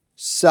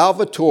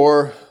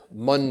Salvator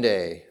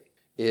Mundi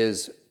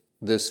is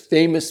this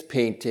famous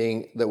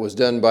painting that was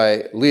done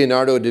by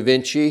Leonardo da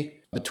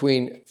Vinci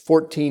between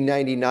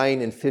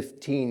 1499 and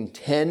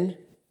 1510.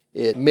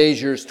 It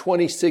measures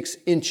 26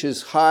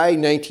 inches high,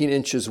 19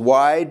 inches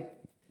wide.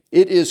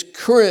 It is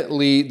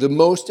currently the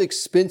most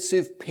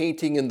expensive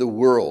painting in the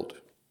world.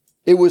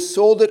 It was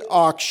sold at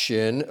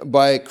auction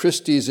by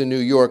Christie's in New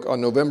York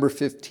on November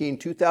 15,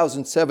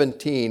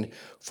 2017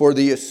 for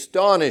the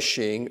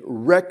astonishing,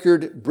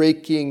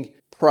 record-breaking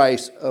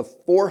price of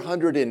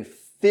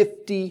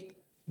 $450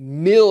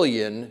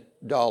 million.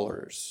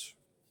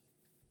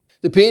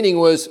 The painting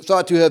was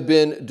thought to have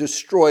been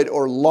destroyed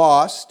or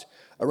lost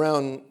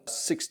around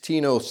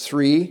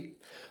 1603,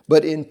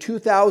 but in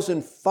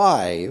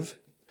 2005,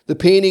 the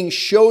painting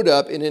showed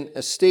up in an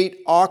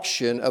estate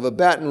auction of a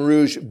Baton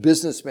Rouge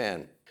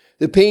businessman.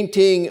 The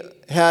painting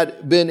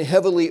had been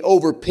heavily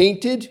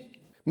overpainted,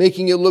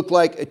 making it look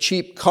like a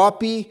cheap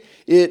copy.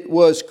 It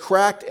was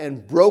cracked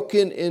and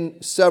broken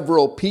in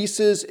several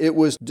pieces. It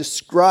was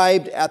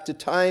described at the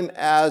time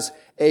as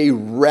a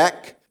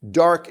wreck,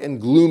 dark and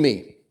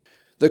gloomy.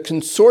 The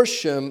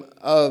consortium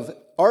of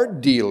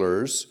art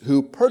dealers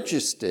who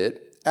purchased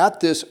it at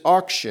this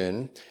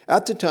auction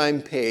at the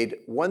time paid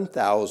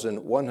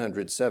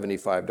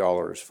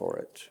 $1,175 for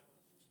it.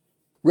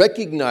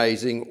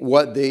 Recognizing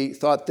what they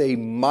thought they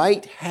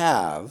might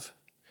have,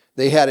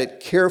 they had it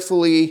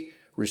carefully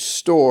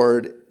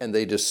restored, and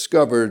they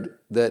discovered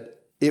that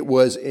it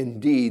was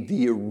indeed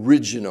the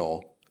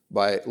original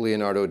by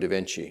Leonardo da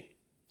Vinci.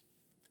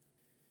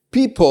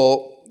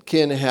 People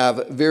can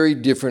have very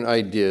different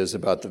ideas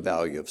about the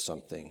value of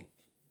something.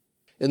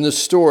 In the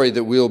story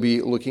that we'll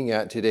be looking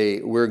at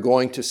today, we're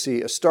going to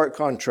see a stark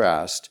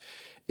contrast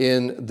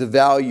in the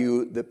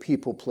value that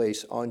people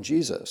place on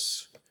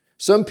Jesus.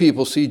 Some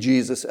people see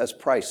Jesus as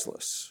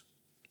priceless.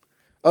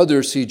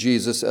 Others see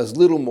Jesus as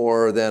little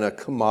more than a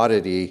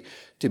commodity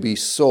to be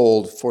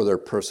sold for their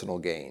personal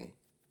gain.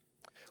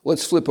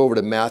 Let's flip over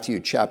to Matthew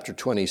chapter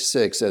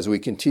 26 as we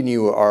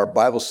continue our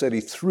Bible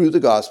study through the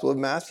Gospel of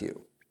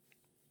Matthew.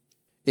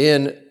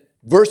 In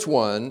verse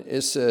 1,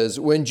 it says,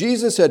 "When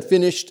Jesus had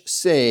finished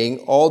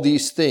saying all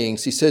these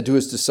things, he said to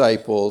his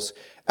disciples,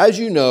 'As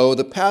you know,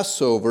 the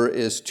Passover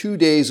is 2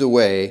 days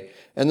away,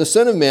 and the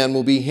Son of Man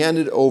will be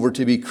handed over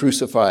to be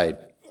crucified.'"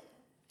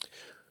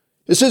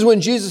 It says when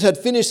Jesus had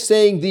finished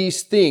saying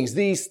these things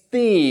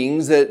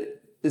that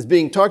is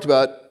being talked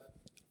about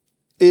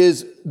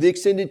is the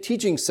extended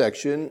teaching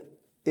section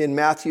in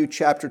Matthew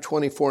chapter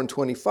 24 and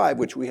 25,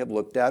 which we have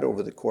looked at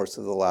over the course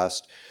of the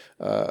last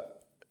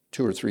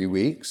 2 or 3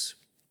 weeks.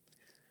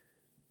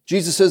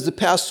 Jesus says the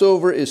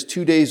Passover is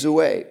 2 days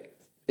away.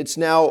 It's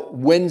now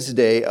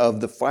Wednesday of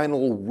the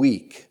final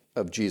week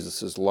of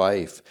Jesus'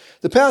 life.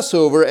 The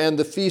Passover and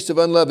the Feast of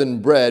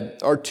Unleavened Bread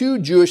are two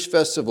Jewish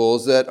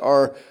festivals that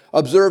are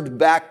observed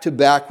back to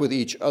back with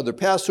each other.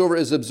 Passover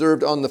is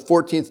observed on the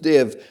 14th day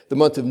of the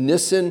month of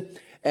Nisan,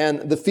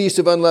 and the Feast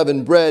of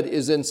Unleavened Bread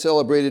is then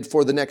celebrated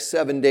for the next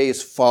 7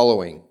 days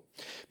following.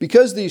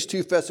 Because these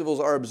two festivals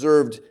are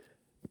observed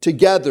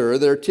together,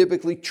 they're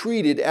typically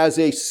treated as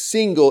a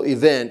single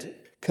event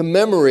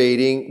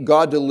commemorating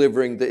God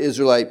delivering the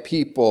Israelite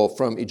people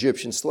from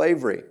Egyptian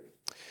slavery.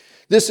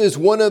 This is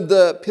one of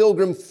the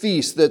pilgrim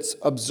feasts that's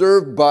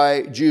observed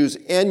by Jews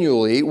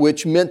annually,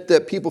 which meant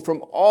that people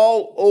from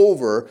all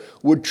over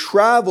would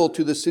travel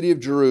to the city of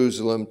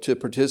Jerusalem to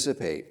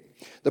participate.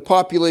 The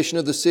population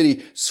of the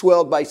city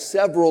swelled by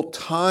several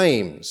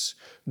times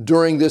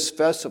during this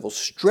festival,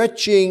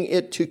 stretching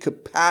it to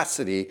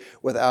capacity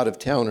with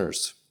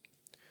out-of-towners.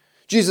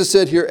 Jesus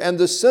said here, "And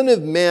the Son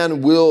of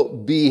Man will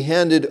be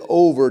handed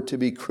over to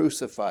be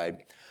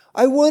crucified."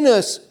 I want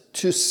us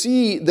to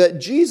see that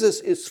Jesus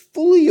is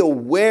fully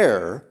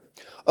aware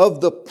of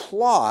the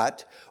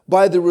plot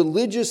by the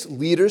religious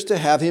leaders to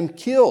have him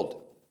killed.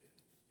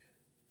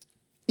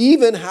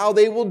 Even how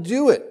they will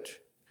do it,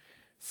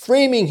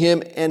 framing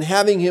him and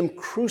having him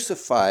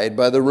crucified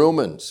by the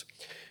Romans.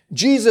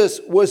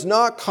 Jesus was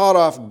not caught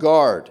off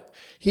guard.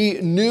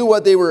 He knew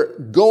what they were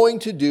going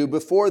to do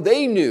before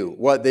they knew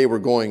what they were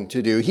going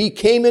to do. He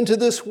came into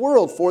this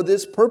world for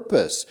this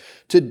purpose,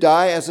 to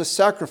die as a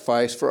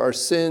sacrifice for our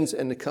sins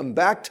and to come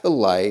back to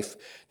life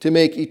to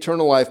make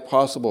eternal life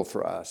possible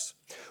for us.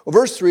 Well,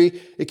 verse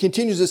 3, it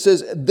continues, it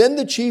says, "Then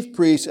the chief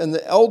priests and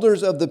the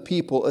elders of the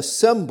people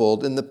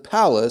assembled in the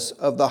palace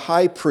of the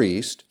high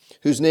priest,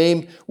 whose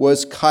name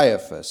was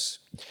Caiaphas,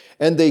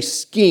 and they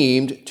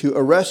schemed to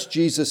arrest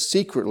Jesus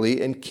secretly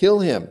and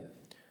kill him.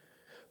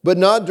 But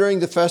not during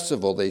the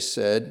festival," they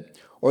said,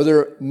 "or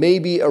there may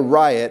be a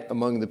riot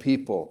among the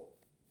people."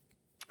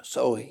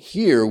 So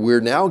here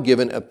we're now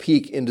given a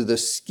peek into the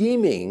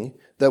scheming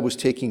that was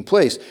taking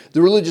place.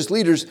 The religious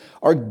leaders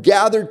are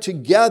gathered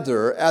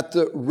together at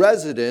the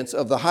residence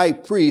of the high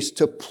priest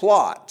to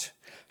plot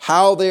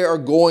how they are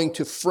going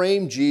to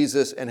frame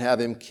Jesus and have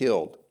him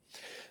killed.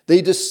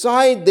 They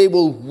decide they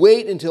will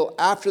wait until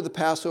after the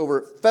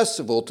Passover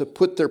festival to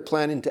put their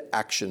plan into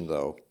action,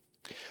 though.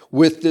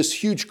 with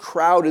this huge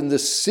crowd in the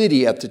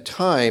city at the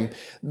time,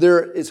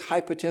 there is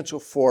high potential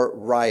for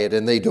riot,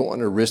 and they don't want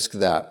to risk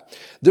that.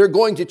 They're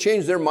going to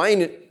change their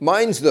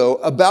minds, though,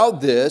 about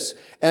this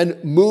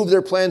and move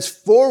their plans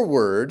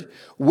forward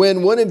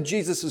when one of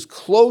Jesus'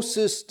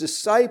 closest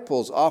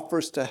disciples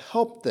offers to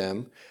help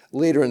them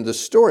later in the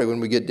story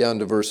when we get down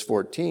to verse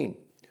 14.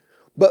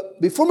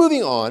 But before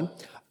moving on,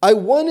 I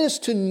want us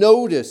to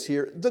notice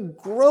here the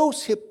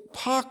gross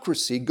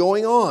hypocrisy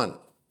going on.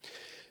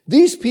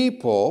 These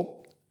people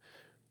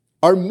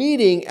are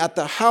meeting at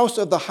the house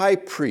of the high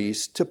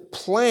priest to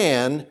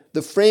plan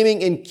the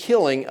framing and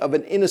killing of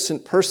an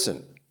innocent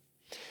person.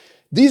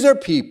 These are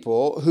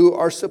people who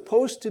are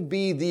supposed to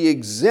be the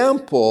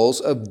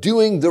examples of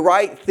doing the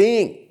right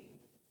thing,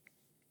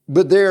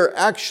 but they're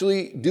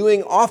actually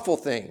doing awful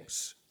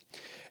things.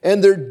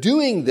 And they're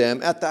doing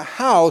them at the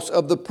house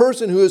of the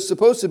person who is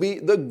supposed to be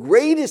the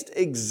greatest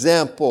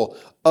example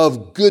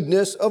of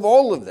goodness of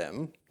all of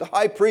them, the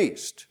high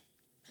priest.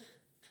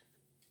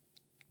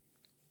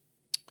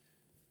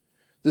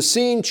 The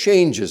scene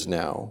changes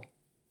now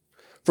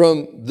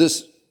from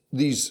this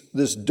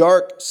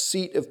dark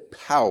seat of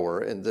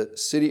power in the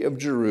city of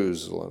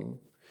Jerusalem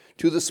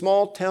to the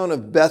small town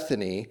of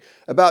Bethany,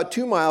 about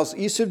 2 miles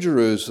east of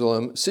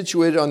Jerusalem,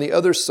 situated on the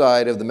other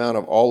side of the Mount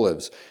of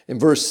Olives. In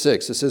verse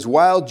 6, it says,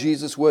 "While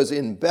Jesus was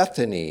in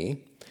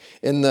Bethany,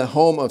 in the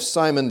home of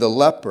Simon the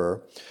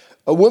leper,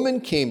 a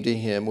woman came to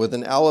him with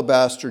an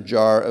alabaster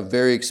jar of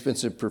very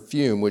expensive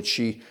perfume, which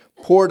she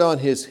poured on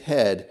his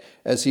head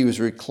as he was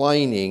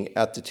reclining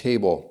at the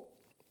table."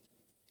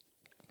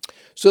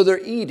 So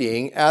they're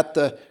eating at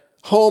the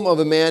home of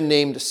a man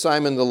named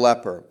Simon the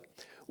leper.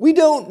 We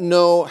don't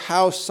know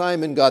how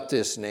Simon got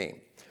this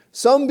name.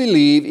 Some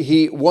believe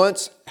he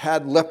once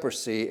had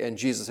leprosy and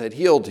Jesus had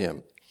healed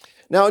him.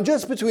 Now,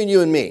 just between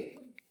you and me,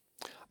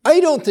 I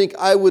don't think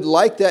I would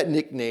like that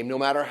nickname no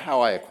matter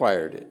how I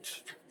acquired it.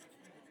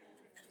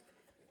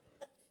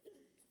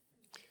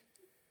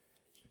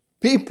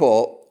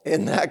 People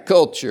in that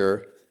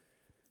culture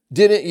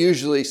didn't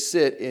usually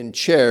sit in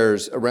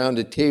chairs around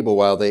a table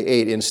while they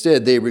ate.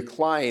 Instead, they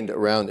reclined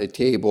around a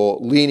table,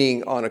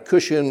 leaning on a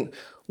cushion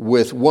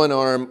with one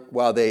arm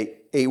while they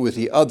ate with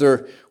the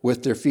other,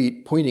 with their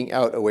feet pointing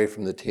out away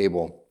from the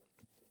table.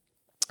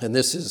 And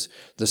this is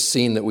the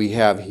scene that we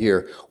have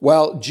here.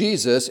 While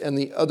Jesus and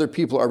the other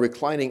people are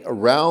reclining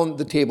around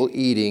the table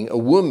eating, a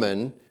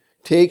woman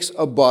takes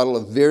a bottle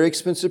of very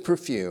expensive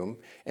perfume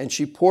and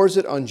she pours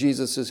it on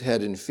Jesus'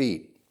 head and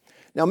feet.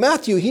 Now,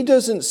 Matthew, he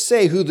doesn't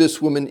say who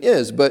this woman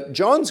is, but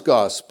John's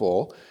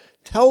gospel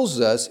tells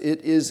us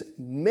it is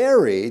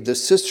Mary, the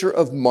sister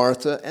of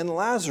Martha and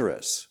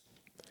Lazarus.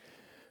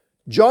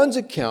 John's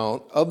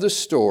account of the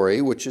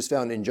story, which is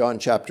found in John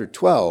chapter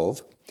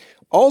 12,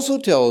 also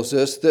tells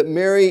us that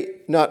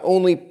Mary not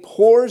only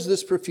pours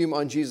this perfume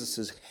on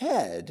Jesus'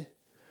 head,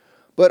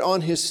 but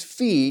on his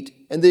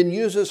feet, and then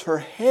uses her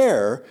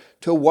hair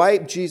to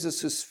wipe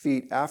Jesus'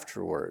 feet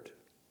afterward.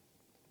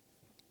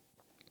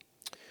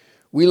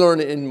 We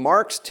learn in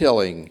Mark's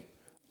telling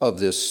of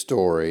this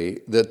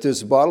story that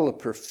this bottle of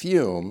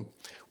perfume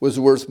was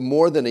worth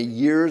more than a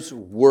year's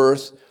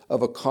worth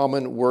of a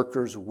common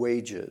worker's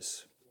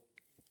wages.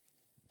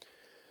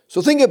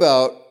 So think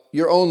about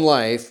your own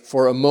life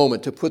for a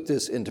moment to put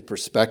this into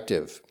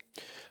perspective.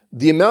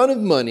 The amount of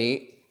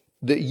money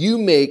that you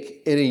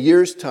make in a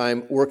year's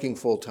time working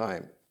full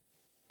time.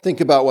 Think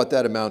about what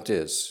that amount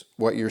is,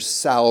 what your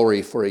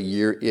salary for a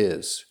year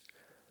is.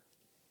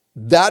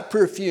 That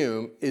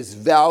perfume is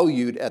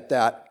valued at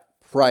that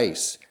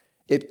price.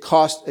 It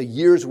cost a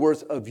year's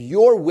worth of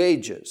your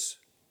wages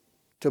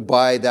to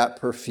buy that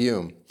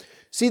perfume.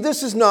 See,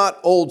 this is not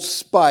Old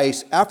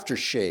Spice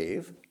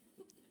aftershave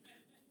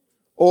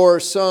or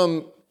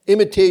some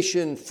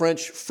imitation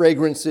French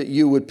fragrance that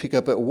you would pick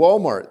up at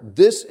Walmart.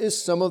 This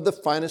is some of the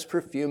finest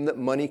perfume that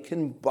money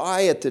can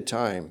buy at the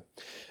time.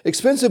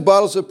 Expensive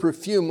bottles of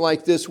perfume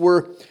like this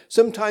were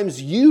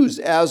sometimes used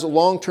as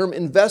long-term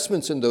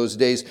investments in those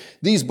days.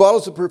 These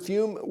bottles of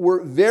perfume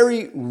were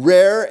very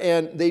rare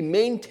and they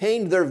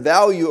maintained their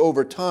value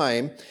over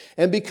time.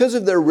 And because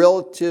of their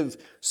relative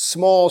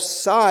small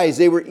size,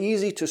 they were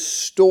easy to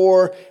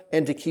store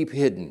and to keep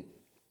hidden.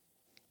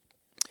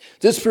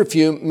 This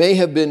perfume may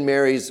have been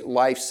Mary's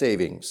life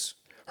savings,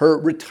 her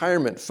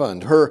retirement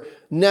fund, her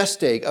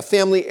nest egg, a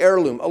family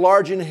heirloom, a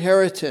large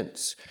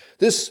inheritance.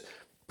 This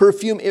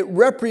perfume, it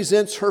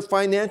represents her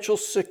financial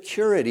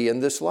security in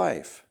this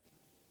life.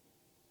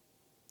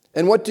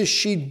 And what does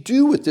she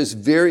do with this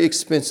very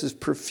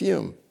expensive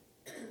perfume?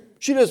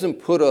 She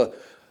doesn't put a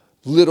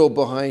little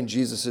behind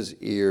Jesus'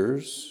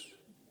 ears,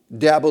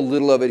 dab a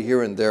little of it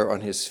here and there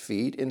on his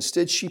feet.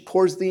 Instead, she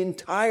pours the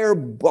entire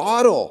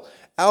bottle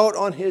out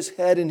on his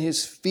head and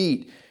his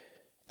feet,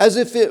 as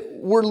if it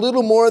were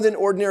little more than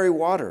ordinary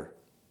water.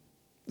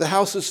 The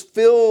house is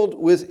filled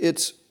with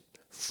its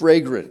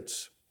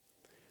fragrance.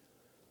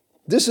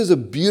 This is a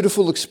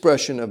beautiful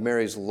expression of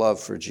Mary's love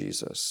for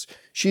Jesus.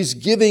 She's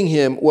giving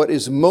him what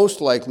is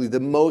most likely the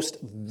most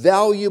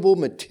valuable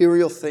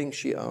material thing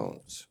she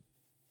owns.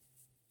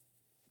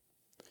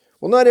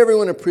 Well, not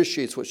everyone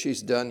appreciates what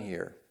she's done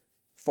here.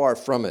 Far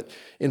from it.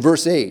 In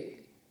verse 8,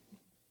 it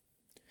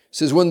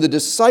says, when the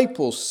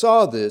disciples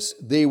saw this,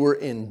 they were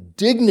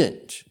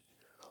indignant.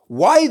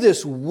 Why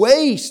this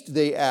waste,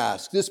 they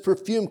asked. This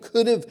perfume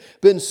could have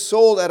been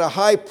sold at a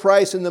high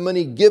price and the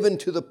money given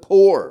to the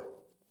poor.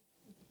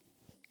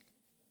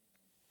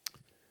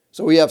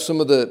 So we have some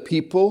of the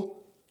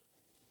people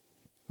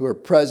who are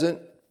present.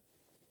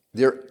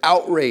 They're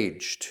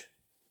outraged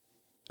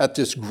at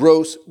this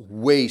gross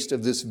waste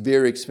of this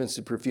very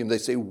expensive perfume. They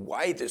say,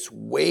 why this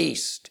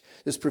waste?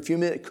 This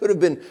perfume, it could have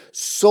been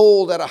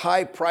sold at a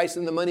high price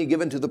and the money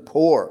given to the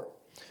poor.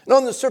 And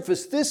on the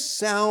surface, this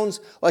sounds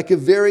like a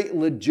very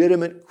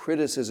legitimate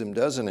criticism,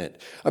 doesn't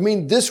it? I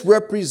mean, this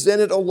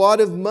represented a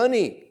lot of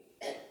money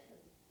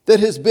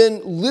that has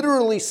been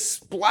literally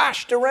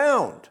splashed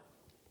around.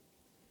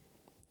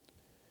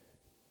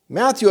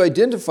 Matthew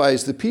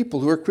identifies the people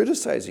who are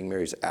criticizing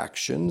Mary's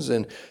actions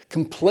and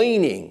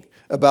complaining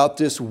about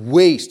this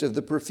waste of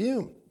the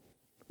perfume.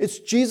 It's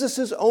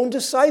Jesus' own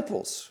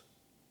disciples.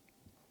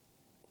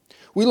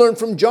 We learn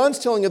from John's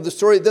telling of the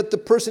story that the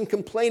person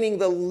complaining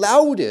the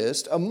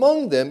loudest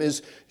among them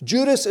is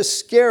Judas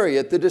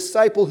Iscariot, the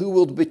disciple who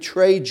will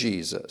betray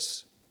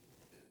Jesus.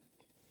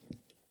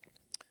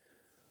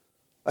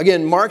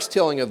 Again, Mark's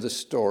telling of the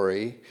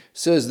story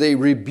says they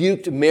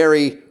rebuked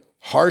Mary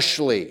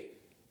harshly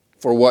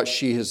for what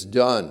she has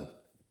done.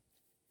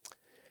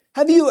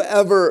 Have you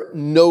ever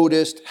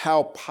noticed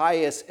how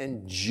pious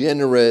and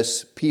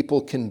generous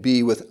people can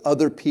be with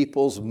other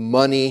people's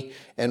money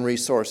and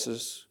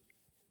resources?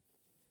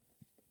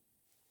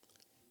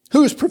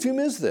 Whose perfume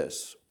is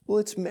this? Well,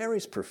 it's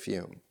Mary's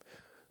perfume.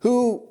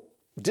 Who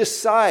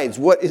decides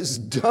what is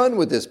done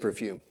with this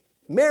perfume?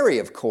 Mary,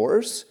 of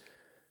course.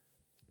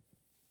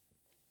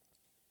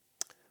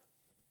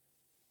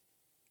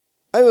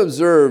 I've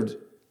observed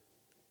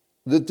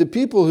that the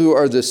people who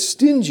are the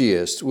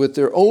stingiest with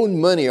their own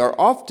money are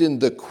often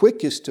the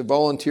quickest to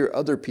volunteer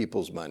other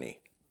people's money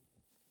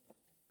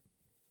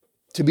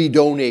to be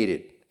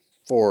donated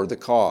for the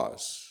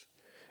cause.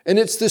 And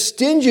it's the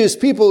stingiest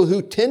people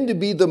who tend to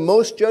be the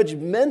most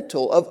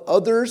judgmental of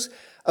others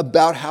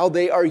about how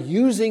they are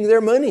using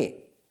their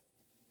money.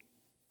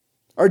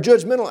 Our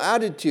judgmental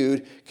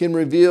attitude can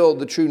reveal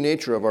the true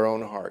nature of our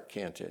own heart,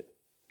 can't it?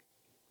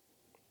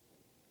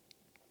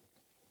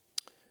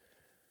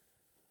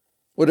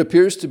 What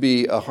appears to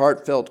be a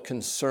heartfelt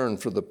concern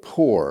for the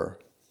poor,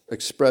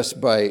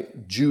 expressed by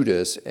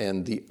Judas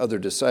and the other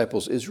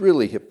disciples, is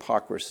really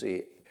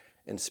hypocrisy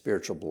and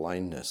spiritual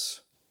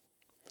blindness.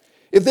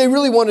 If they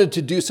really wanted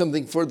to do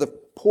something for the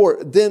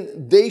poor,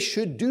 then they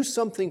should do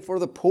something for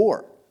the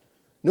poor,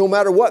 no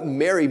matter what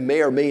Mary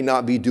may or may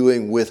not be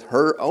doing with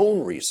her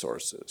own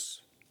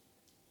resources.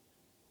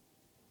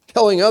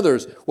 Telling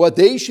others what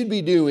they should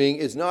be doing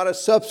is not a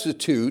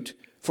substitute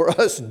for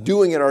us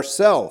doing it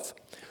ourselves.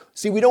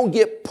 See, we don't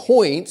get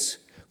points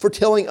for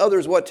telling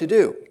others what to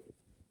do.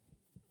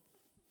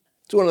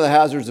 It's one of the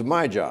hazards of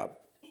my job.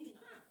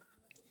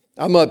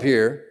 I'm up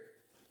here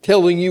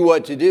telling you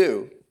what to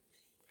do.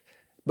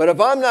 But if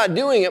I'm not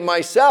doing it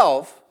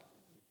myself,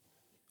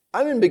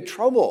 I'm in big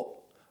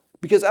trouble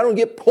because I don't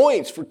get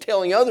points for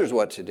telling others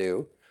what to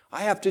do.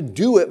 I have to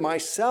do it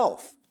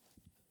myself.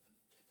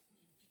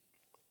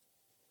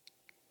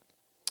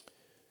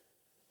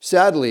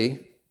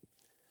 Sadly,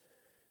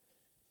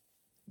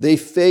 they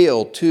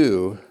fail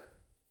too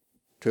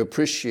to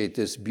appreciate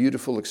this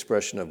beautiful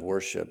expression of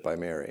worship by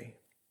Mary.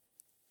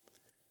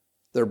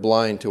 They're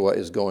blind to what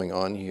is going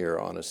on here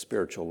on a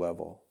spiritual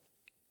level.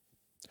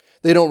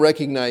 They don't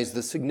recognize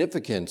the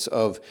significance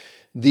of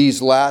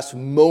these last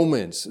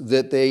moments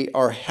that they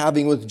are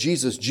having with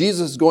Jesus.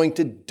 Jesus is going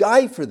to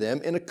die for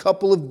them in a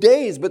couple of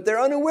days, but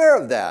they're unaware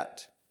of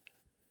that.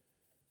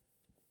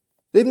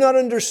 They've not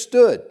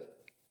understood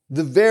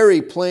the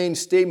very plain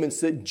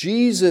statements that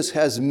Jesus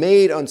has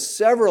made on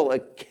several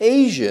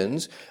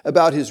occasions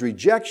about his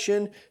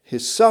rejection,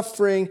 his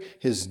suffering,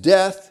 his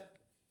death.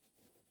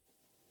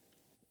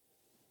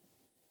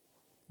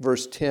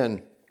 Verse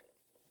 10.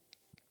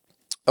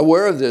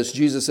 Aware of this,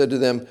 Jesus said to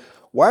them,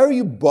 "Why are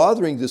you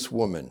bothering this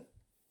woman?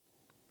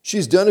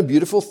 She's done a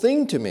beautiful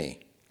thing to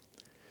me."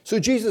 So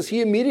Jesus,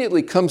 he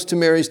immediately comes to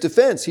Mary's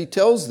defense. He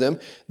tells them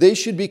they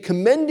should be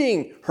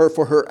commending her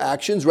for her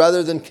actions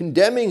rather than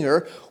condemning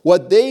her.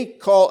 What they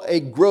call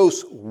a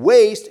gross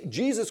waste,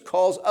 Jesus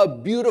calls a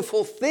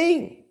beautiful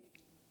thing.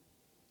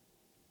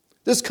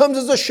 This comes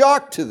as a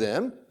shock to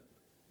them.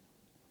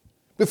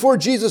 Before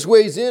Jesus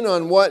weighs in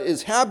on what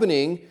is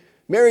happening,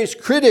 Mary's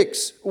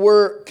critics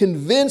were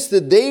convinced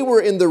that they were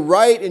in the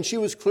right and she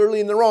was clearly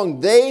in the wrong.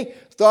 They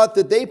thought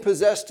that they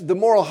possessed the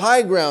moral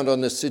high ground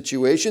on this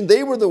situation.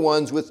 They were the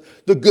ones with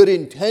the good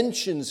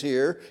intentions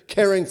here,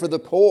 caring for the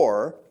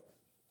poor.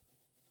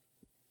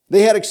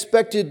 They had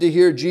expected to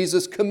hear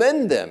Jesus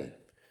commend them,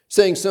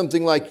 saying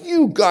something like,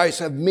 "You guys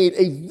have made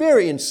a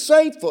very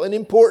insightful and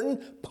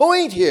important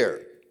point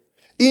here.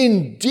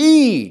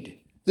 Indeed,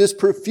 this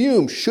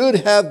perfume should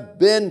have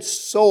been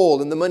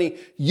sold and the money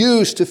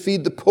used to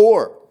feed the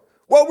poor."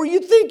 What were you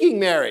thinking,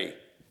 Mary?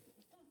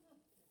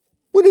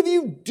 What have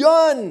you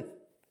done?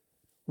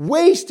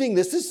 Wasting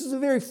this. This is a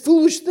very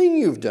foolish thing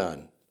you've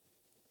done.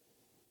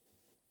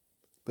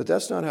 But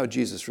that's not how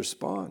Jesus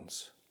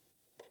responds.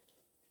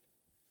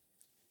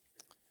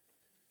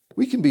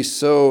 We can be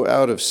so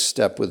out of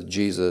step with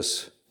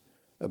Jesus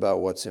about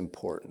what's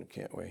important,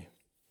 can't we?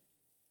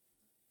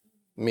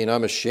 I mean,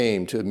 I'm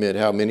ashamed to admit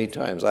how many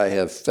times I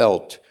have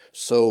felt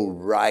so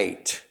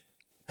right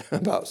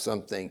about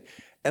something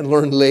and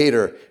learned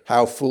later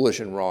how foolish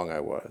and wrong I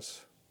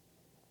was.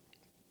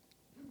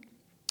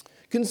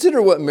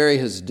 Consider what Mary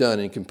has done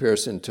in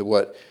comparison to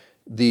what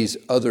these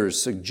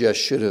others suggest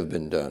should have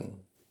been done.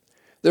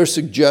 Their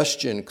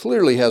suggestion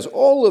clearly has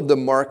all of the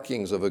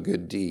markings of a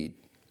good deed.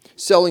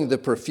 Selling the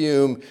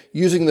perfume,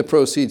 using the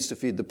proceeds to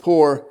feed the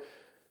poor.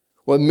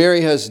 What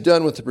Mary has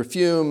done with the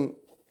perfume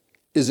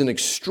is an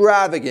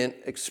extravagant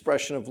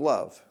expression of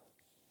love.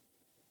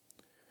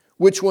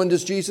 Which one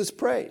does Jesus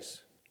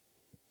praise?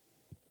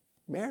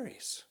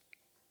 Mary's.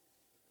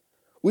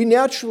 We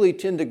naturally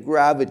tend to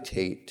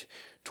gravitate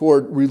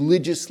toward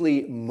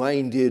religiously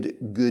minded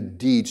good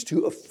deeds,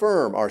 to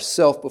affirm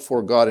ourselves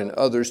before God and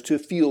others, to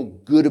feel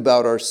good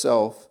about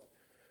ourselves.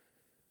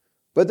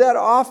 But that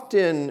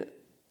often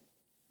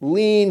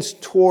leans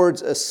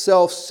towards a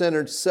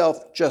self-centered,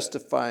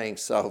 self-justifying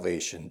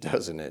salvation,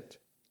 doesn't it?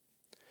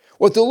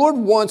 What the Lord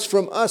wants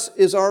from us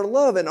is our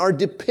love and our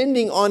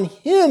depending on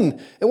Him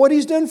and what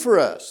He's done for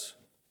us.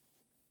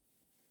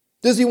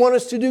 Does He want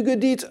us to do good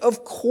deeds?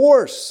 Of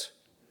course.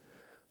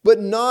 But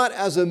not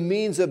as a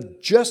means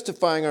of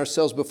justifying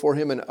ourselves before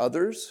Him and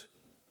others.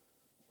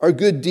 Our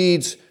good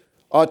deeds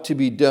ought to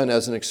be done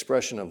as an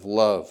expression of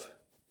love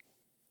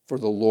for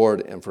the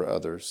Lord and for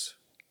others.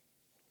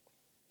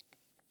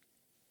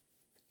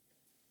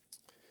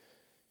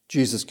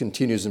 Jesus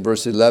continues in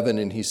verse 11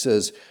 and He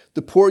says,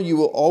 "The poor you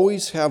will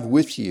always have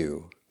with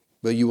you,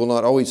 but you will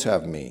not always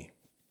have me.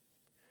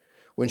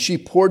 When she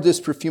poured this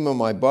perfume on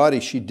my body,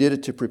 she did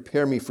it to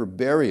prepare me for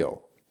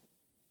burial."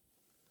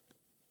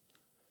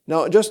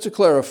 Now, just to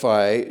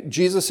clarify,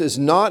 Jesus is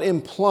not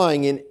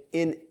implying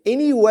in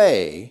any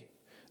way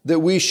that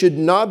we should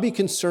not be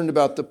concerned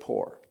about the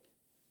poor.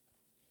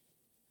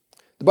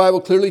 The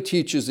Bible clearly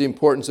teaches the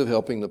importance of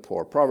helping the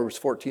poor. Proverbs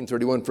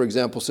 14:31, for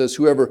example, says,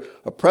 "Whoever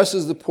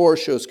oppresses the poor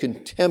shows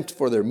contempt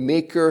for their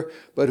maker,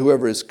 but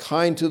whoever is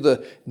kind to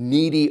the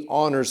needy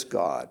honors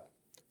God."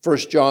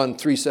 1 John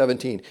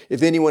 3:17,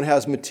 "If anyone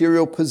has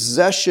material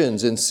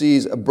possessions and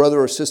sees a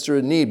brother or sister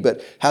in need,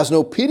 but has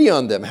no pity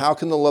on them, how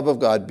can the love of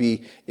God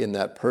be in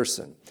that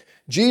person?"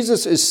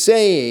 Jesus is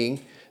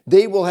saying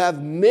they will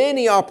have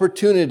many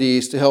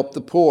opportunities to help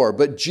the poor,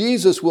 but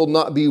Jesus will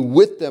not be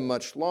with them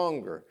much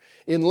longer.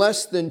 In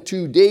less than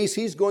 2 days,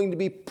 He's going to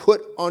be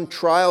put on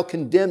trial,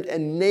 condemned,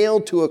 and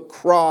nailed to a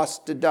cross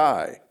to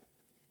die.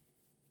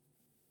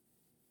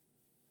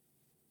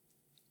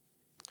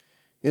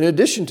 In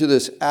addition to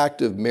this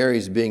act of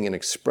Mary's being an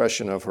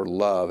expression of her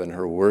love and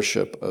her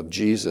worship of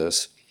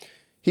Jesus,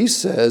 He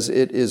says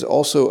it is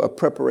also a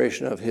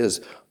preparation of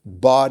His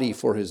body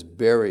for His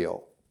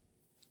burial.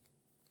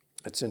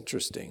 That's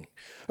interesting.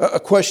 A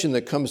question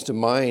that comes to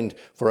mind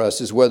for us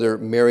is whether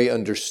Mary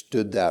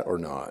understood that or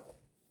not.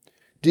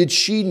 Did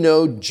she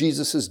know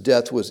Jesus'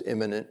 death was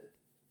imminent?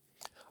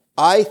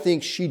 I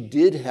think she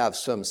did have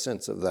some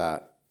sense of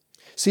that.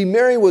 See,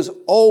 Mary was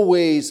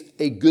always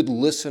a good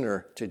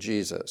listener to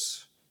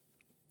Jesus.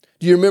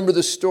 Do you remember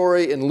the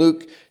story in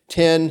Luke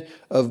 10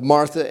 of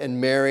Martha and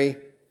Mary?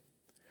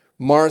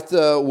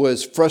 Martha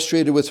was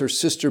frustrated with her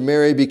sister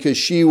Mary because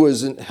she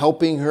wasn't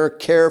helping her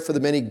care for the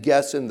many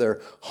guests in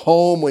their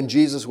home when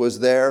Jesus was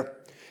there.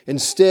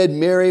 Instead,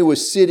 Mary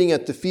was sitting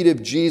at the feet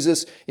of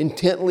Jesus,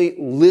 intently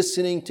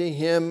listening to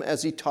Him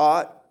as He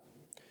taught.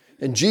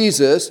 And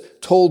Jesus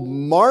told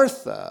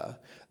Martha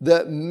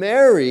that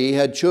Mary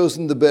had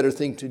chosen the better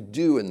thing to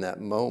do in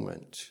that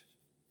moment.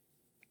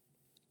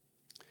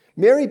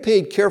 Mary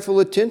paid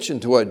careful attention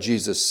to what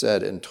Jesus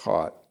said and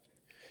taught.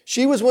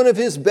 She was one of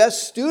His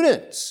best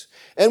students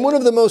and one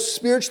of the most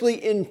spiritually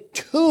in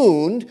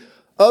tune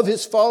of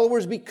His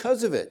followers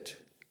because of it.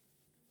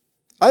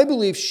 I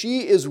believe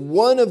she is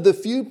one of the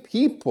few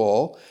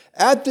people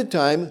at the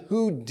time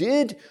who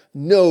did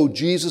know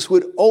Jesus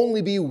would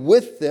only be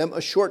with them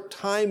a short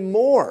time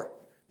more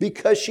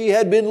because she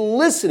had been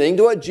listening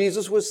to what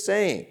Jesus was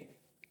saying.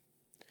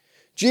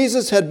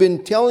 Jesus had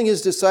been telling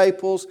His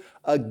disciples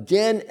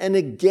again and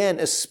again,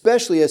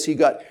 especially as He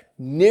got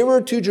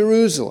nearer to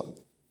Jerusalem.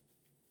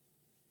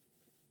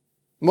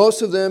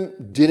 Most of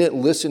them didn't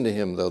listen to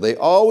Him, though. They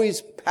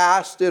always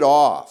passed it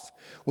off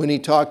when He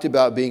talked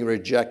about being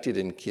rejected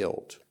and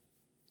killed.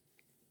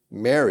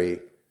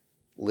 Mary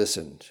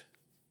listened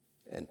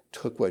and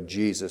took what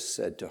Jesus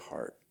said to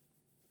heart.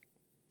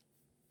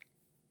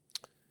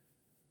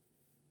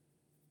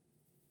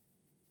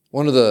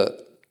 One of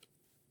the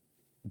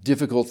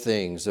difficult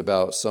things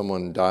about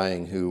someone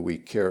dying who we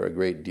care a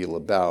great deal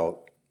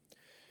about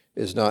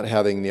is not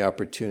having the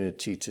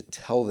opportunity to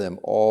tell them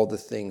all the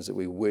things that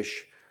we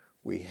wish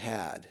we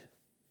had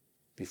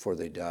before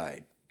they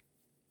died.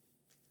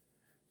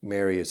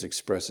 Mary is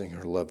expressing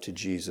her love to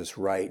Jesus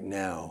right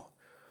now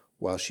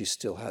while she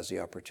still has the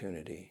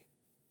opportunity.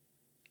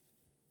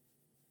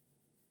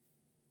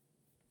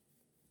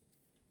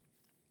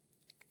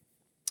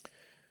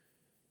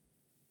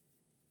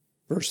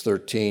 Verse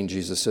 13,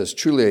 Jesus says,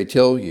 "Truly I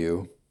tell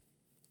you,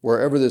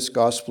 wherever this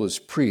gospel is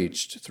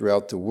preached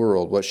throughout the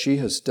world, what she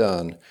has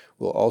done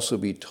will also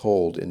be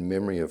told in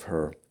memory of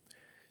her."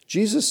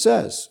 Jesus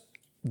says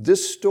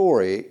this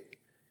story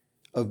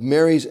of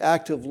Mary's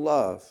act of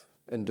love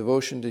and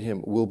devotion to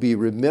him will be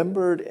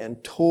remembered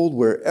and told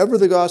wherever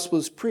the gospel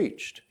is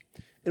preached.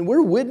 And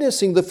we're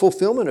witnessing the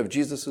fulfillment of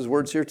Jesus'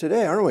 words here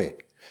today, aren't we?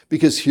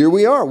 Because here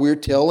we are, we're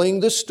telling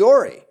the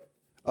story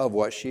of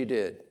what she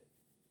did.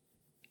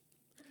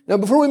 Now,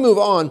 before we move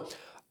on,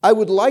 I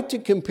would like to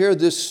compare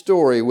this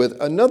story with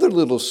another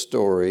little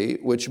story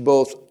which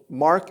both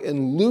Mark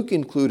and Luke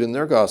include in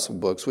their gospel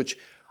books, which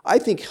I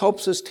think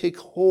helps us take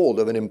hold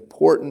of an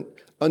important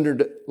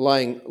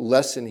underlying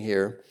lesson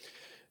here.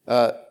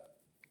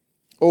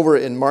 Over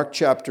in Mark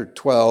chapter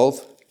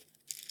 12,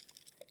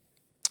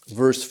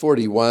 verse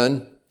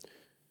 41,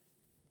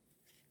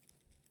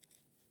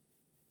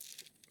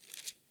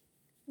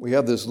 we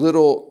have this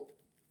little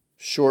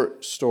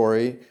short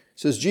story. It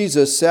says,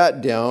 Jesus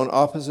sat down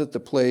opposite the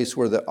place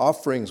where the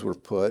offerings were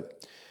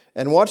put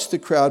and watched the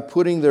crowd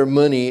putting their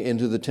money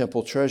into the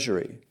temple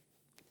treasury.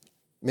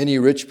 Many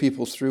rich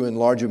people threw in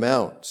large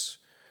amounts,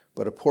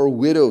 but a poor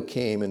widow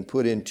came and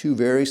put in 2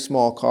 very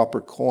small copper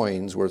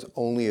coins worth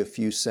only a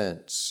few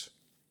cents.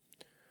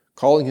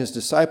 Calling his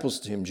disciples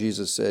to him,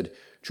 Jesus said,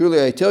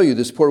 "Truly I tell you,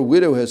 this poor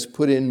widow has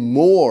put in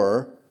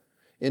more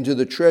into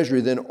the treasury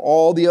than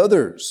all the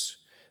others.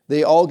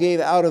 They all gave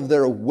out of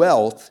their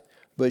wealth,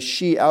 but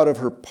she, out of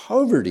her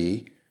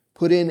poverty,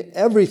 put in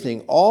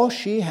everything, all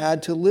she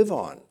had to live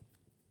on."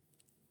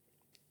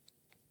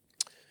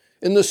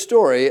 In the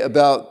story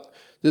about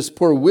this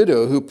poor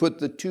widow who put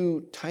the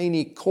 2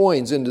 tiny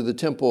coins into the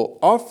temple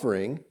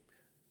offering,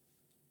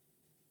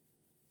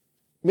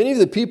 many of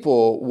the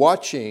people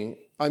watching,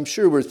 I'm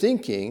sure, were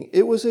thinking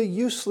it was a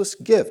useless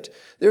gift.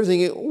 They were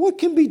thinking, what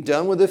can be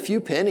done with a few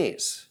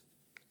pennies?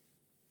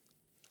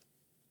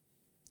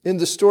 In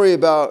the story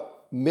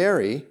about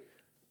Mary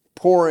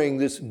pouring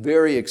this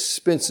very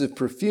expensive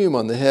perfume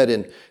on the head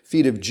and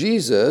feet of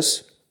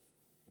Jesus,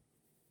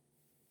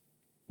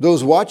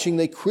 those watching,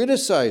 they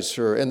criticize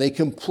her and they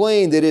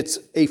complain that it's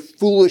a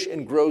foolish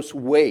and gross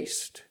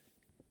waste.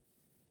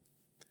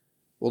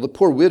 Well, the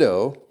poor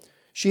widow,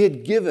 she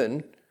had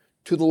given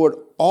to the Lord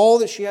all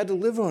that she had to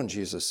live on,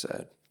 Jesus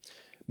said.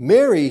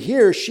 Mary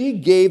here, she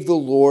gave the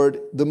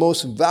Lord the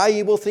most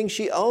valuable thing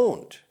she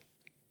owned.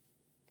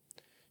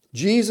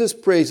 Jesus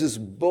praises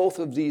both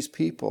of these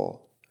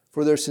people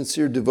for their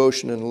sincere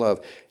devotion and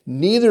love.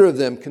 Neither of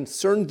them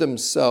concerned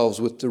themselves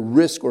with the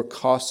risk or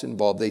costs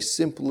involved. They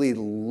simply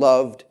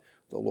loved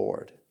the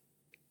Lord.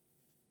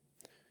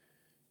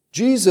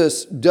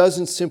 Jesus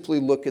doesn't simply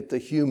look at the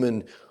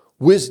human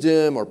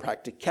wisdom or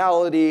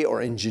practicality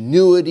or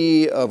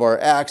ingenuity of our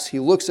acts. He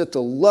looks at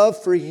the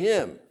love for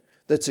him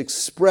that's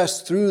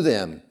expressed through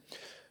them,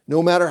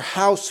 no matter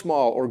how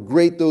small or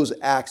great those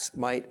acts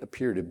might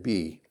appear to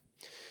be.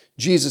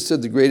 Jesus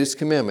said the greatest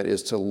commandment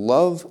is to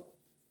love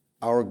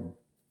our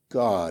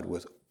God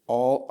with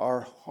all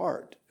our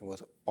heart and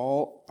with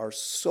all our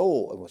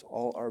soul and with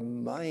all our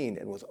mind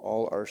and with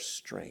all our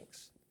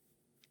strength.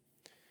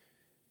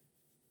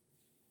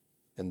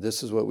 And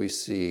this is what we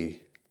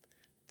see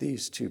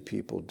these 2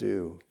 people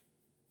do.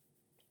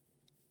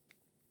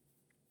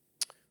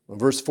 In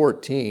verse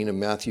 14 of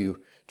Matthew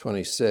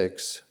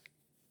 26,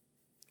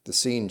 the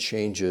scene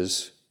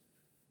changes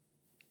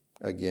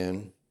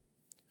again.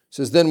 It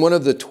says, "Then one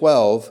of the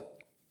 12,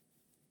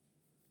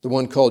 the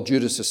one called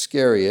Judas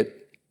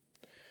Iscariot,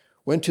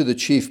 went to the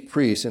chief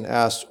priests and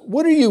asked,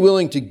 'What are you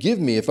willing to give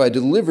me if I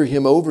deliver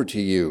him over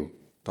to you?'"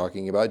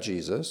 Talking about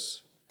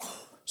Jesus.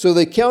 So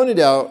they counted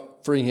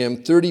out for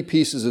him 30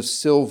 pieces of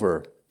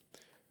silver.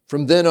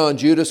 From then on,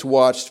 Judas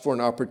watched for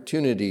an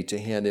opportunity to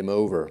hand him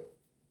over.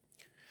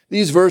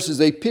 These verses,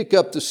 they pick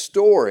up the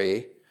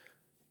story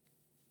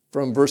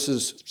from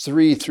verses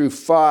 3 through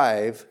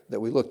 5 that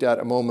we looked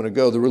at a moment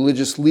ago. The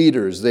religious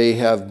leaders, they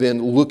have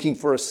been looking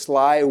for a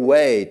sly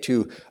way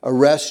to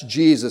arrest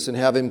Jesus and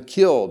have him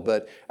killed.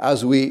 But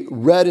as we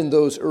read in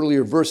those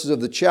earlier verses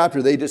of the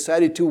chapter, they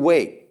decided to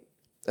wait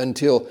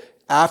until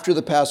after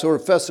the Passover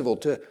festival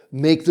to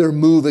make their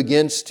move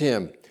against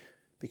him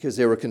because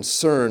they were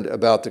concerned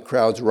about the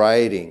crowds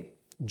rioting.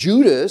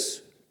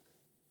 Judas,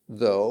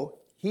 though,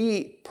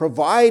 he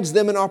provides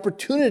them an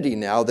opportunity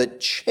now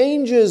that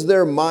changes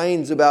their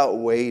minds about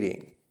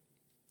waiting.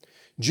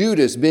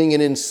 Judas, being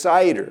an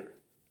insider,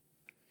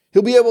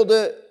 he'll be able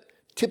to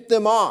tip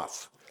them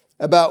off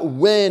about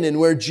when and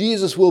where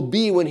Jesus will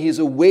be when he's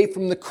away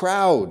from the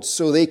crowds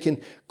so they can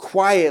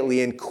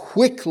quietly and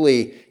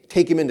quickly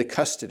take him into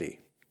custody.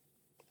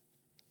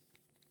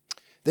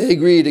 They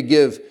agree to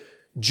give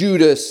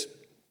Judas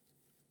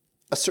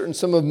a certain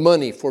sum of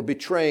money for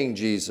betraying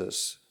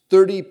Jesus.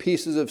 30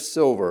 pieces of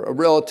silver, a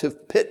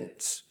relative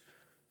pittance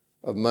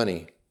of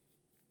money.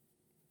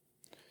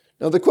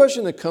 Now, the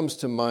question that comes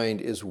to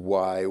mind is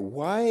why?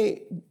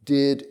 Why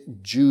did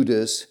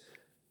Judas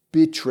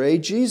betray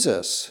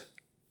Jesus?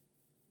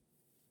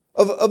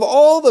 Of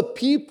all the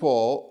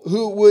people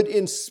who would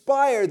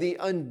inspire the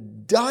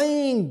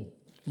undying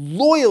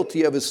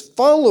loyalty of his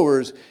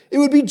followers, it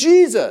would be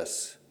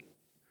Jesus.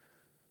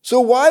 So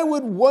why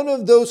would one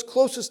of those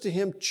closest to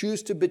him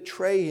choose to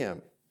betray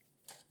him?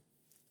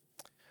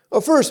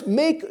 Well, first,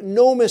 make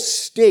no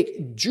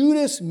mistake,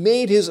 Judas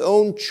made his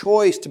own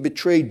choice to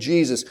betray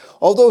Jesus.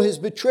 Although his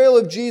betrayal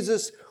of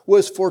Jesus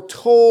was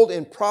foretold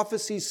in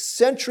prophecies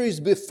centuries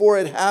before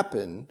it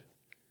happened,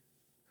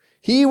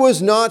 he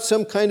was not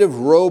some kind of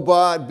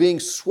robot being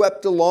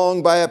swept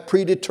along by a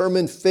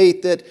predetermined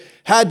fate that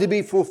had to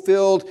be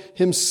fulfilled,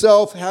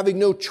 himself having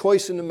no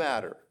choice in the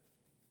matter.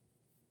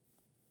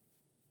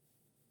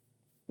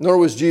 Nor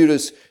was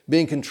Judas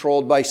being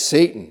controlled by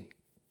Satan,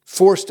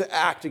 forced to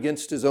act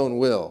against his own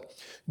will.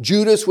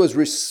 Judas was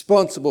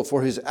responsible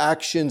for his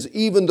actions,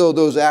 even though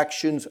those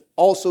actions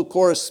also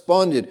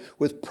corresponded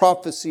with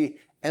prophecy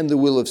and the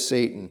will of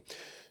Satan.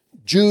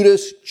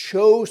 Judas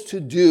chose to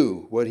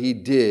do what he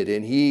did,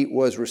 and he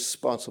was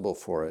responsible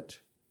for it.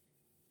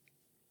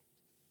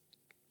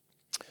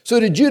 So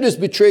did Judas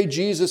betray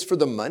Jesus for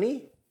the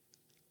money?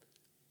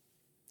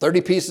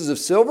 30 pieces of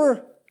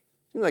silver?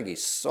 Seems like he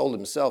sold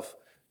himself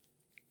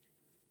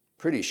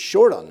pretty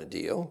short on the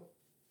deal,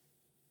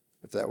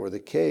 if that were the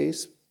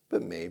case,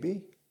 but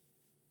maybe.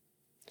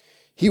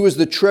 He was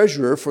the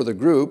treasurer for the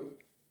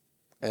group,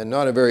 and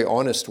not a very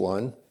honest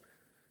one.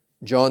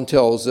 John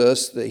tells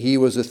us that he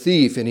was a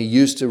thief, and he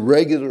used to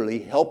regularly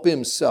help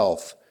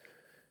himself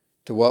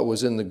to what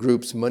was in the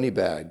group's money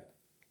bag.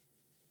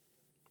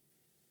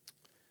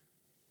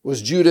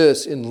 Was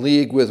Judas in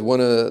league with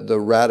one of the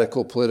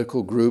radical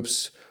political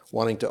groups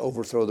wanting to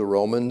overthrow the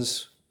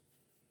Romans?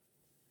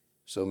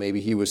 So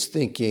maybe he was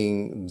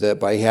thinking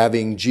that by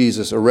having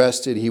Jesus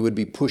arrested, he would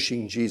be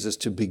pushing Jesus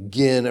to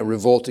begin a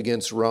revolt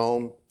against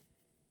Rome.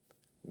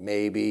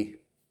 Maybe.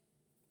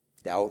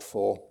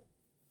 Doubtful.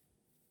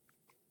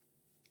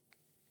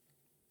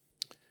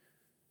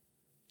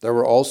 There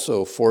were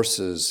also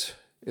forces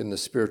in the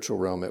spiritual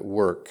realm at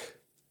work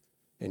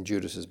in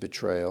Judas's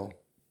betrayal.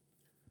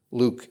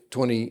 Luke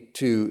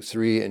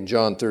 22:3 and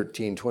John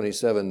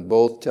 13:27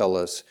 both tell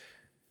us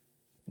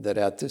that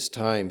at this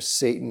time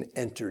Satan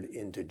entered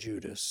into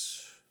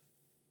Judas.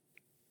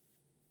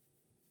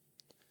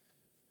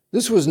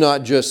 This was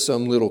not just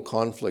some little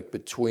conflict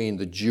between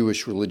the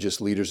Jewish religious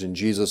leaders and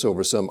Jesus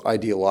over some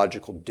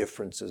ideological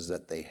differences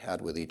that they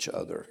had with each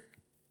other.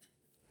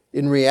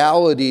 In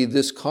reality,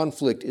 this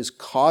conflict is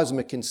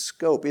cosmic in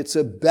scope. It's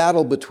a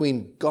battle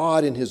between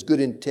God and his good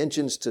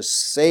intentions to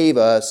save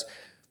us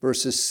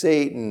versus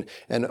Satan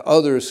and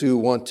others who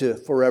want to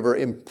forever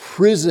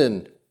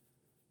imprison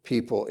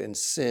people in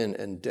sin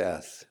and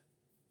death.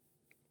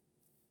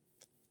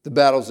 The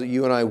battles that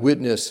you and I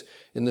witness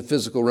in the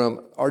physical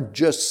realm are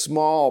just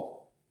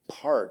small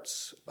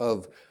parts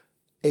of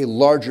a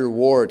larger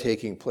war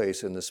taking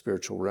place in the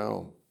spiritual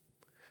realm.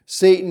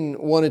 Satan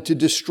wanted to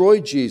destroy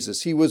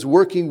Jesus. He was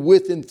working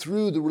with and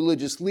through the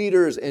religious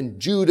leaders and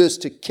Judas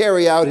to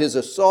carry out his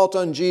assault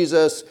on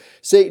Jesus.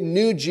 Satan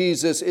knew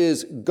Jesus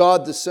is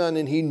God the Son,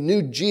 and he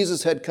knew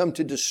Jesus had come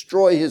to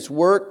destroy his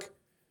work.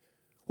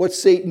 What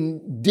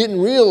Satan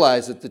didn't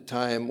realize at the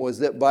time was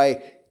that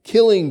by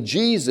killing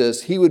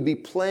Jesus, he would be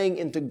playing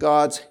into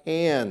God's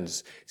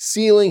hands,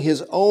 sealing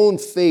his own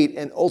fate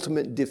and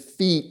ultimate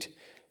defeat,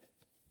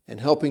 and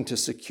helping to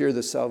secure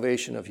the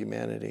salvation of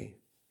humanity.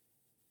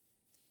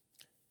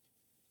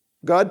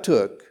 God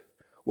took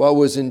what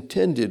was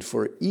intended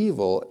for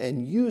evil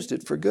and used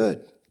it for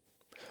good.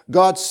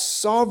 God's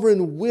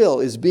sovereign will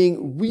is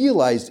being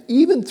realized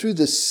even through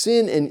the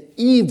sin and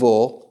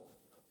evil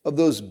of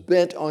those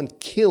bent on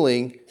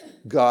killing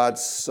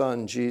God's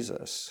Son,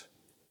 Jesus.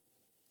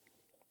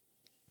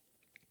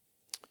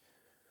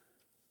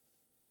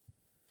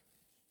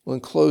 Well, in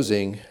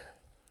closing,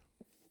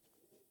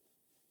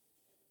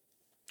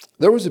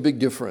 there was a big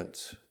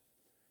difference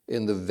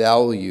in the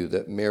value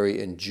that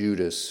Mary and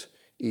Judas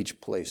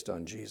each placed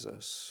on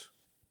Jesus.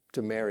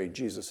 To Mary,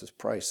 Jesus is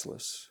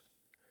priceless.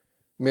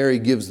 Mary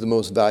gives the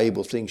most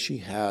valuable thing she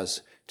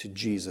has to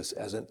Jesus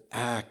as an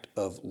act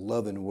of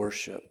love and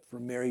worship. For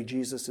Mary,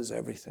 Jesus is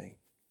everything.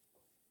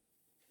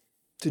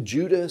 To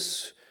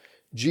Judas,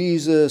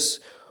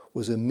 Jesus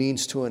was a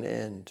means to an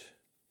end.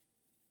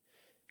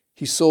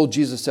 He sold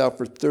Jesus out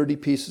for 30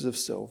 pieces of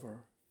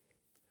silver.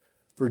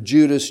 For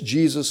Judas,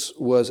 Jesus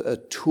was a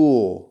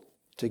tool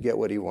to get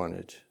what he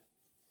wanted.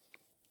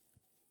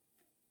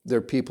 There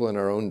are people in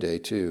our own day,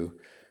 too,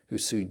 who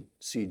see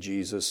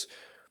Jesus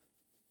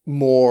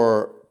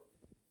more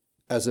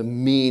as a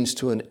means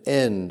to an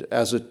end,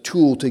 as a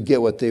tool to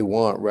get what they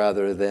want,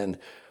 rather than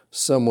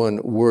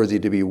someone worthy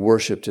to be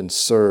worshiped and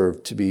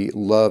served, to be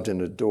loved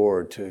and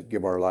adored, to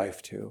give our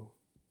life to.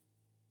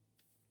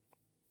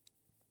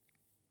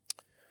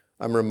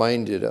 I'm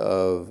reminded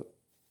of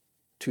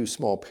two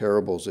small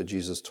parables that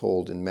Jesus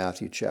told in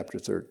Matthew chapter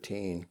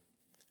 13.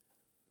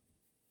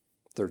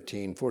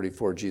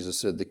 13:44, Jesus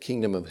said, "The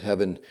kingdom of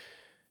heaven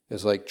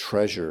is like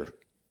treasure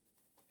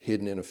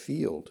hidden in a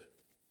field.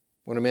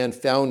 When a man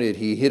found it,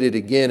 he hid it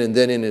again, and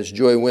then in his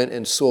joy went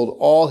and sold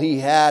all he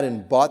had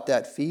and bought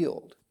that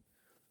field.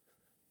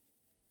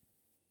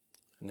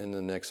 And in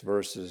the next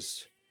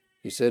verses,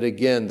 he said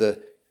again,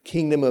 the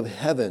kingdom of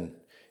heaven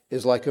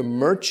is like a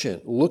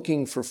merchant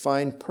looking for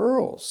fine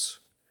pearls.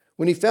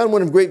 When he found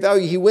one of great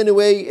value, he went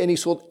away and he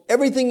sold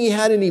everything he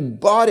had and he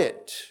bought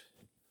it.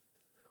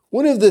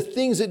 One of the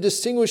things that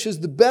distinguishes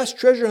the best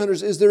treasure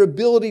hunters is their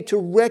ability to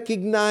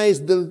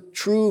recognize the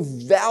true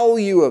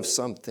value of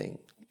something.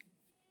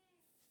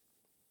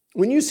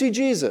 When you see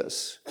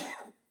Jesus,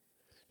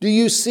 do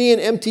you see an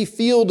empty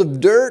field of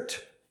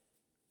dirt?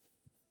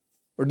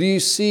 Or do you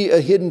see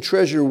a hidden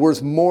treasure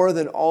worth more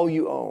than all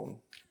you own?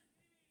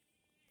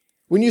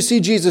 When you see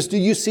Jesus, do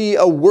you see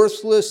a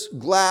worthless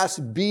glass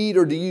bead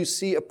or do you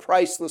see a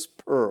priceless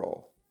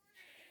pearl?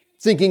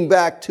 Thinking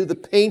back to the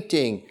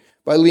painting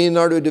by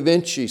Leonardo da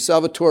Vinci,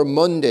 Salvator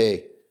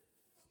Mundi,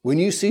 when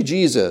you see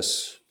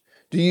Jesus,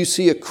 do you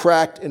see a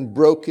cracked and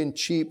broken,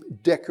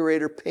 cheap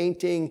decorator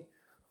painting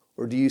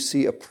or do you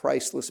see a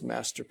priceless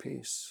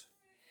masterpiece?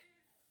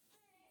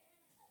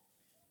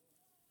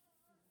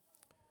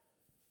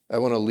 I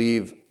want to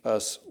leave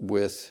us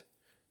with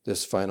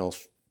this final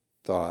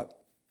thought.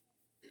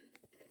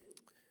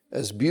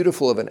 As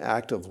beautiful of an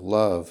act of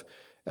love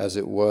as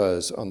it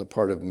was on the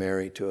part of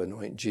Mary to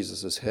anoint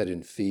Jesus' head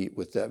and feet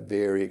with that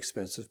very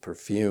expensive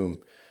perfume,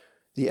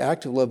 the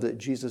act of love that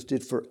Jesus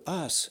did for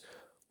us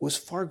was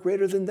far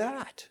greater than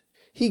that.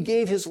 He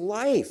gave his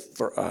life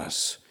for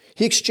us.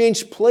 He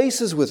exchanged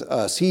places with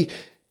us. He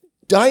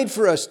died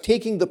for us,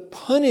 taking the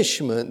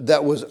punishment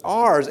that was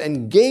ours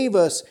and gave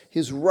us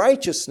his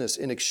righteousness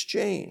in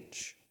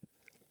exchange.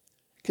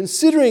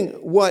 Considering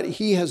what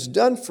he has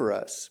done for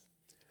us,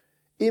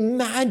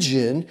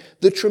 imagine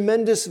the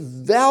tremendous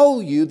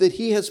value that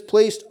he has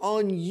placed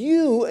on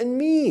you and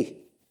me.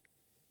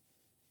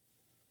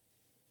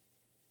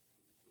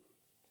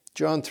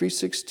 John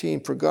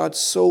 3:16, for God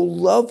so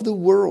loved the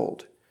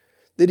world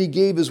that he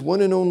gave his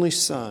one and only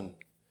Son,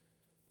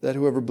 that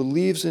whoever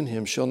believes in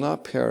him shall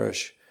not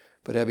perish,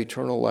 but have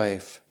eternal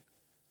life.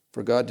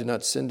 For God did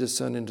not send his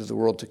Son into the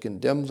world to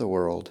condemn the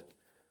world,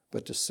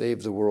 but to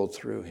save the world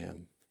through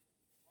him.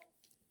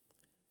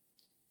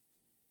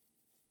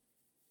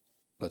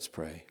 Let's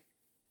pray.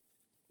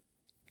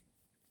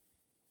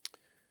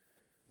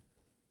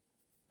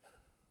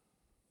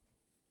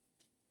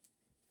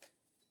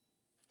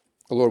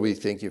 Lord, we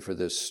thank you for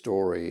this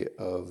story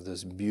of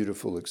this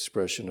beautiful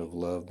expression of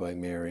love by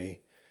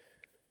Mary,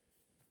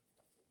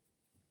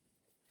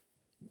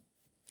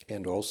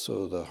 and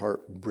also the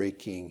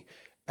heartbreaking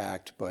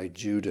act by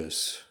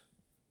Judas.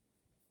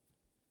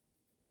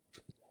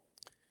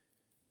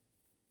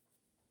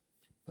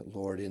 But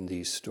Lord, in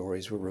these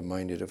stories, we're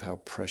reminded of how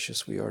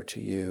precious we are to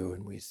you,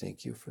 and we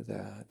thank you for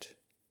that.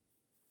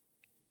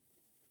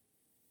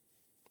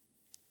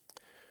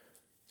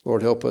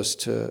 Lord, help us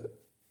to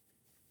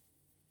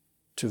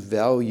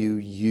value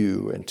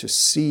you and to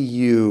see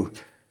you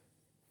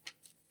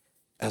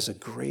as a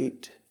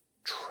great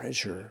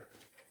treasure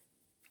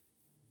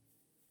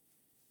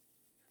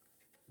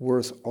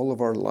worth all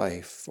of our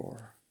life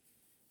for.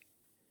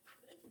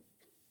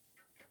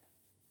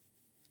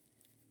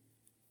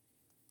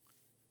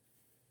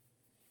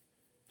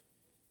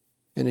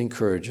 And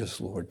encourage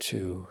us, Lord,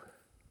 too,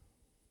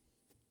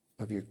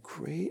 of your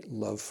great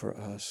love for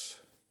us,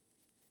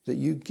 that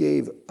you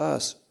gave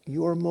us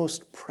your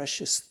most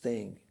precious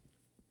thing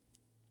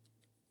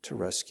to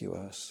rescue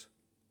us.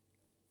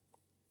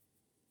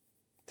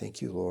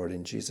 Thank you, Lord,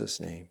 in Jesus'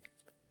 name.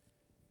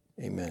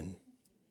 Amen.